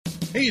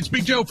Hey, it's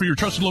Big Joe for your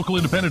trusted local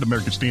independent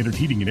American Standard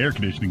heating and air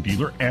conditioning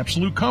dealer,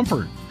 Absolute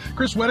Comfort.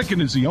 Chris Wedekin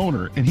is the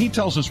owner, and he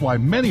tells us why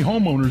many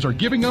homeowners are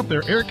giving up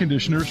their air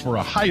conditioners for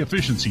a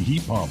high-efficiency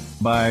heat pump.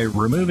 By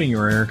removing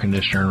your air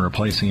conditioner and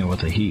replacing it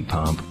with a heat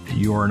pump,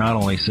 you are not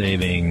only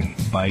saving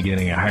by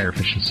getting a higher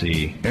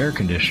efficiency air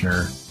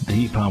conditioner, the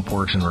heat pump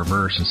works in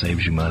reverse and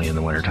saves you money in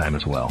the wintertime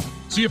as well.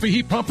 See if a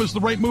heat pump is the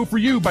right move for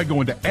you by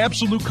going to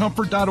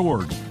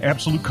AbsoluteComfort.org.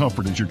 Absolute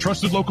Comfort is your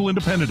trusted local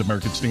independent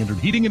American Standard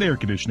heating and air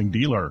conditioning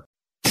dealer.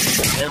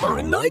 Hammer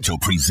and Nigel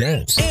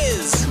presents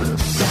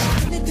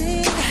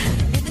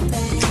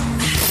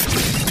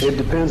It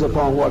depends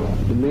upon what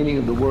the meaning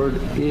of the word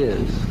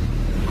is.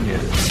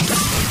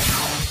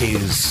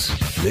 Is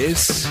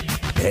this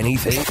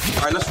anything?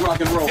 All right, let's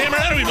rock and roll. Hammer,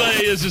 how do we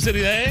play Is This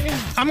Anything?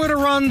 I'm going to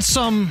run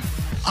some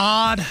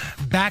odd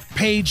back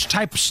page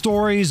type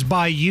stories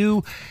by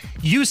you.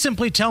 You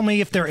simply tell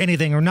me if they're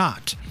anything or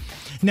not.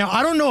 Now,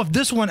 I don't know if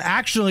this one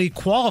actually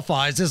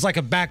qualifies as like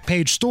a back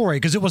page story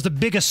because it was the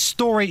biggest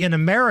story in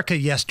America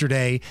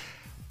yesterday,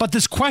 but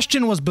this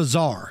question was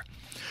bizarre.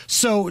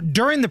 So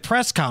during the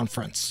press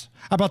conference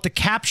about the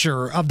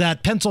capture of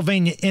that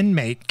Pennsylvania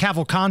inmate,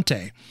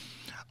 Cavalcante,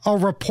 a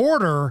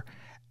reporter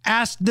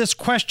asked this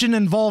question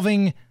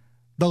involving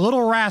the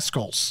Little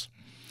Rascals.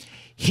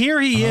 Here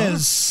he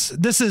is.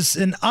 This is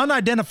an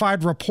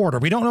unidentified reporter.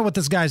 We don't know what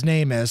this guy's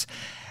name is,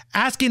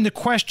 asking the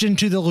question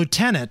to the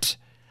lieutenant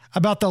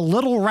about the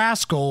Little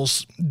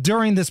Rascals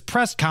during this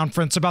press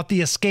conference about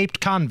the escaped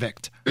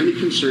convict. Any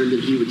concern that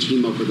he would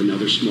team up with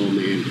another small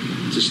man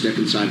to step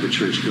inside the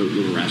trench coat,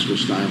 Little Rascal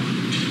style?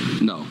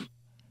 No.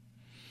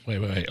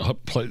 Wait.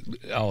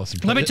 Allison,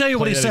 Let me tell you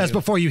what he says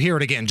before you hear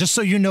it again, just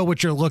so you know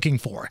what you're looking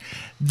for.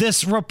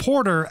 This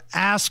reporter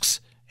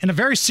asks, in a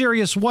very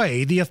serious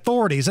way, the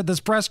authorities at this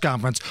press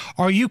conference,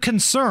 are you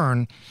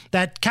concerned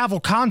that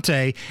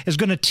Cavalcante is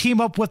going to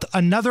team up with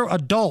another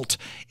adult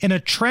in a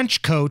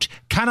trench coat,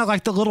 kind of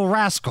like the Little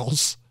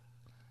Rascals?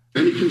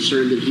 Any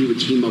concern that he would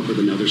team up with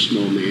another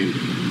small man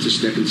to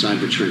step inside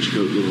the trench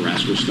coat, Little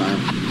Rascal style?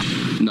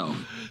 No.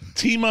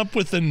 Team up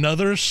with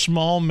another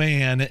small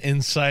man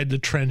inside the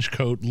trench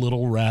coat,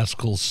 Little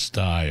Rascal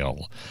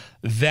style.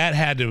 That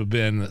had to have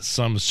been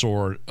some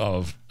sort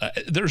of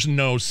there's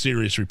no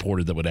serious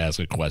reporter that would ask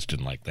a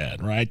question like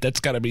that, right? That's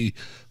got to be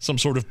some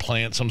sort of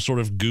plant, some sort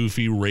of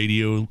goofy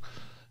radio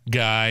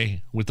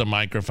guy with a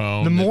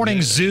microphone. The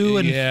morning zoo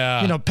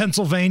in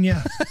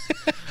Pennsylvania.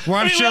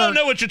 Where we all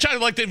know what you're talking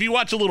about. Like if you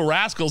watch The Little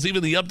Rascals,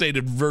 even the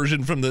updated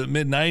version from the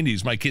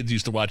mid-'90s, my kids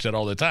used to watch that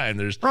all the time.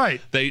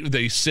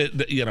 They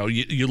sit,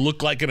 you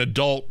look like an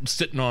adult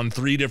sitting on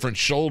three different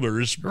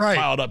shoulders,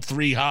 piled up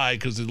three high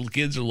because the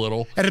kids are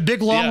little. And a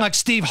big long like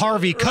Steve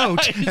Harvey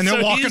coat, and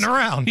they're walking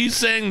around. He's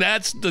saying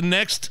that's the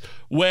next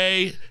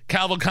way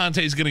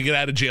Cavalcante is going to get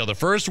out of jail. The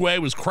first way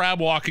was crab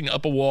walking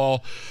up a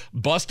wall,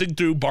 busting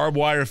through barbed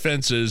wire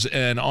fences,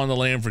 and on the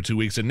lam for 2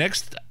 weeks. And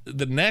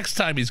the next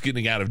time he's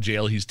getting out of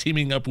jail, he's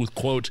teaming up with,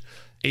 quote,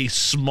 a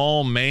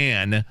small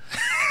man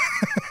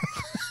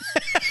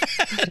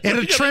in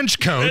a trench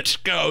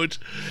coat,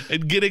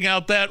 and getting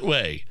out that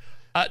way.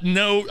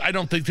 No, I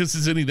don't think this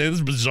is anything. This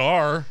is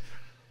bizarre.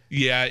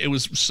 Yeah, it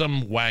was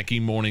some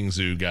wacky morning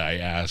zoo guy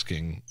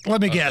asking.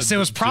 Let me guess. It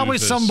was probably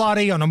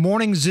somebody on a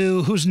morning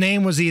zoo whose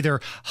name was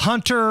either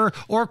Hunter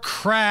or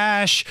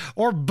Crash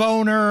or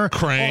Boner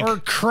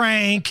or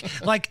Crank.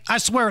 Like, I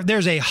swear,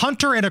 there's a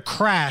Hunter and a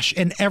Crash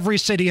in every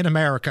city in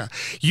America.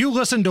 You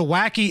listen to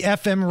wacky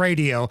FM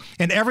radio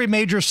in every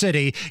major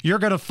city, you're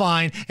going to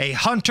find a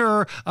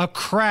Hunter, a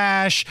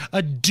Crash,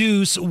 a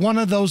Deuce. One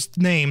of those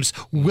names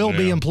will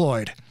be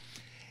employed.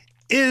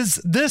 Is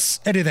this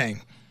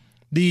anything?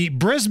 The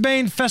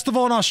Brisbane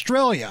Festival in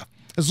Australia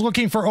is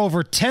looking for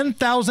over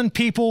 10,000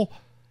 people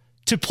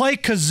to play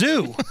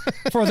kazoo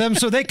for them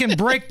so they can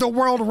break the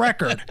world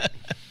record.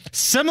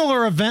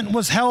 Similar event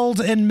was held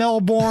in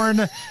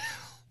Melbourne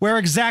where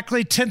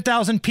exactly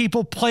 10,000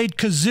 people played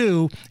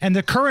kazoo, and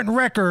the current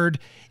record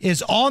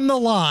is on the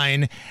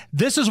line.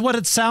 This is what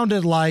it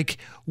sounded like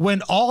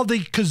when all the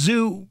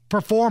kazoo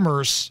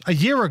performers a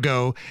year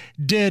ago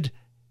did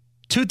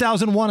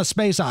 2001: A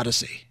Space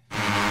Odyssey.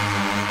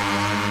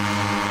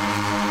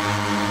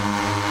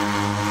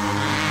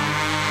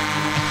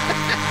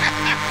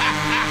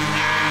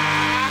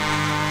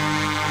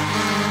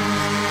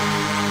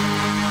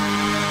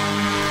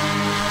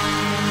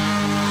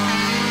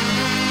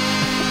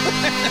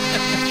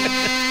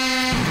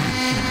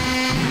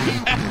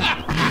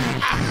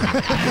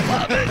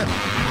 Love it.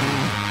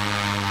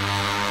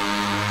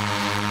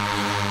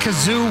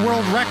 Kazoo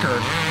world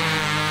record.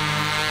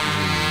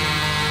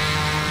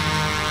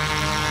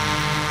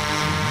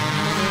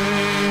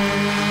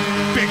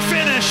 Big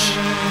finish.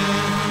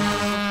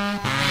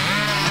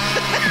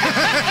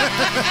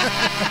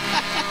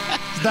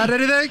 Is that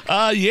anything?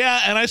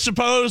 Yeah, and I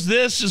suppose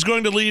this is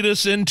going to lead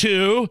us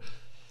into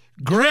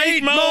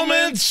great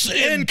moments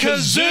in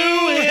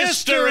kazoo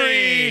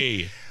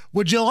history.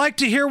 Would you like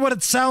to hear what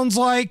it sounds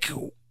like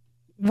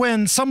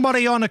when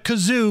somebody on a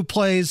kazoo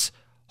plays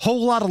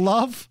Whole Lot of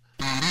Love?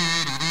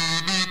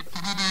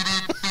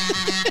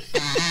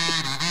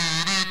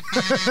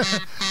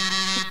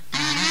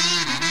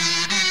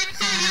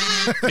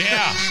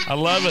 Yeah, I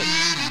love it.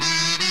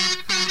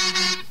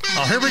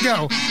 Oh, here we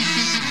go.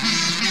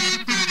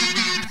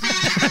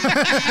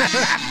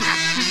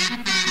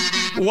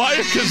 Why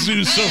are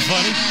kazoos so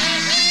funny?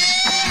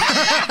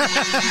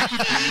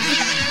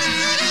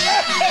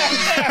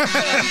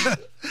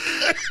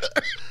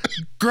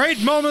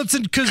 Great moments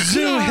in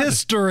kazoo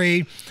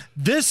history.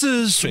 This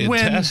is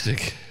fantastic.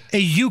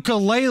 When a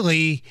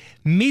ukulele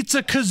meets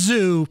a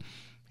kazoo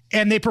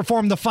and they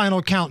perform the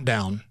final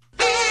countdown.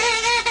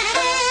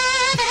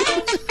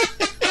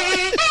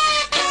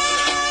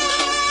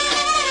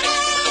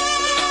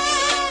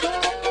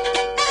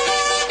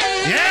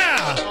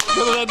 Yeah!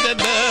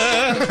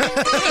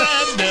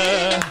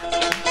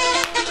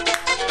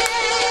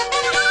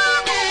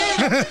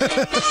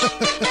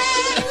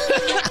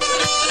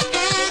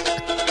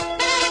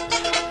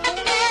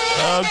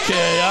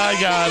 Okay, I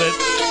got it.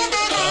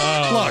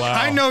 Oh, look, wow.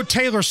 I know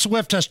Taylor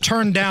Swift has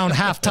turned down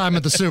halftime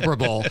at the Super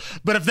Bowl,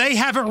 but if they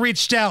haven't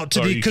reached out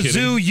to the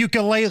kazoo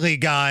ukulele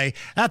guy,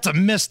 that's a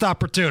missed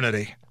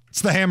opportunity.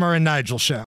 It's the Hammer and Nigel Show.